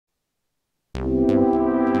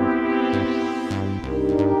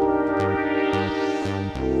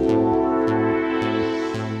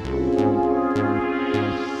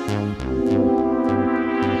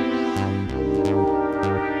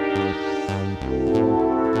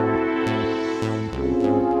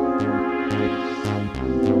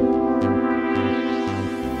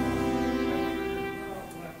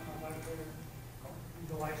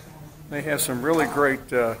They have some really great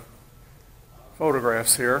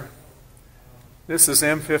photographs here. This is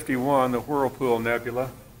M51, the Whirlpool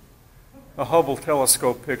Nebula, a Hubble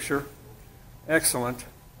telescope picture. Excellent,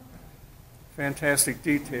 fantastic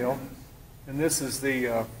detail. And this is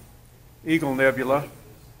the Eagle Nebula.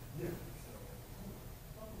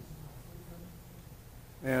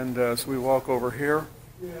 And as we walk over here,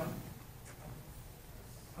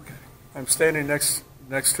 okay, I'm standing next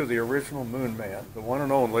to the original Moon Man, the one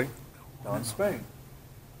and only Don Spain.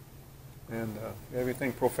 And you have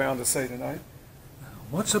anything profound to say tonight?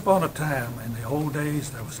 Once upon a time, in the old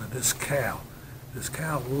days, there was this cow. This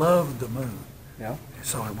cow loved the moon. Yeah.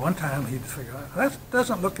 So at one time he'd figure out, that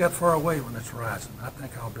doesn't look that far away when it's rising. I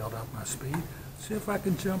think I'll build up my speed, see if I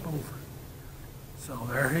can jump over it. So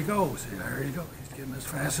there he goes. There he goes. He's getting as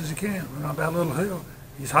fast as he can. Run up that little hill.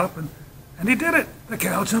 He's hopping. And he did it. The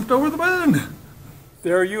cow jumped over the moon.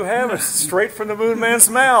 There you have it, straight from the Moon Man's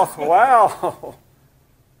mouth. Wow.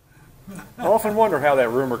 I often wonder how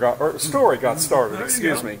that story got started.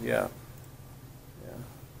 Excuse me. Yeah.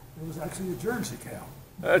 It was actually a Jersey cow.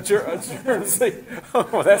 A Jersey.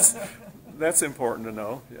 Oh, that's important to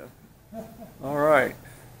know. Yeah. All right.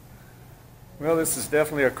 Well, this is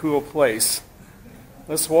definitely a cool place.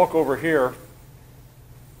 Let's walk over here.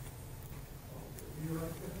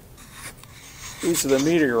 These are the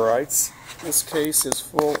meteorites. This case is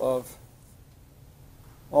full of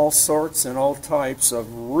all sorts and all types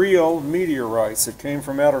of real meteorites that came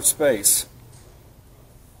from outer space.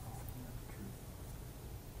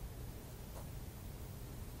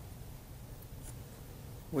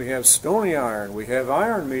 We have stony iron, we have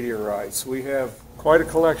iron meteorites, we have quite a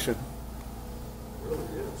collection. It really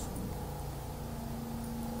is.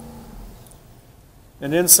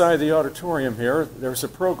 And inside the auditorium here, there's a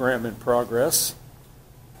program in progress.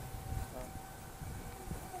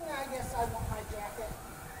 I guess I want my jacket.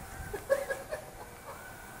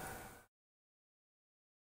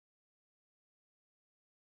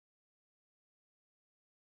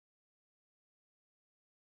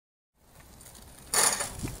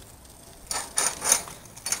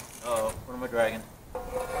 Uh-oh, what am I dragging?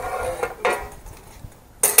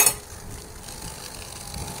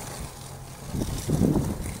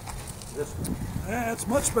 That's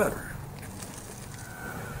much better.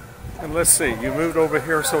 And let's see, you moved over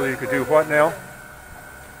here so you could do what now?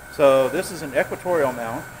 So this is an equatorial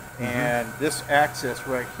mount, and this axis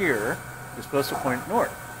right here is supposed to point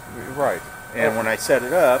north. Right. And when I set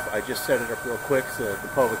it up, I just set it up real quick so that the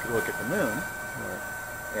public could look at the moon. Right.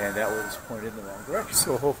 And that was pointed in the wrong direction.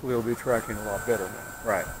 So hopefully it'll be tracking a lot better now.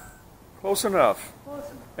 Right. Close enough.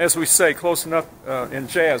 As we say, close enough in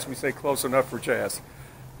jazz, we say close enough for jazz.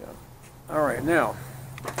 Yeah. All right, now.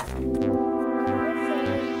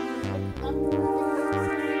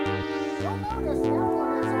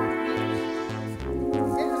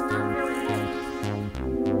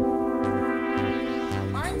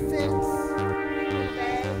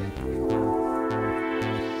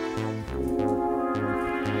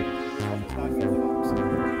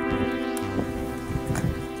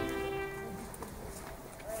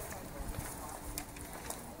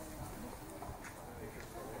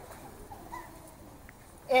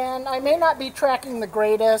 And I may not be tracking the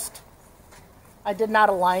greatest. I did not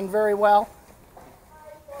align very well.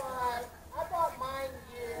 I bought mine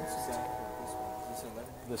used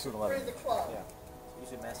This is for 11. the club. Yeah.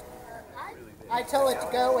 Use a mask. I tell it to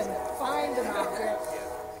go and find an object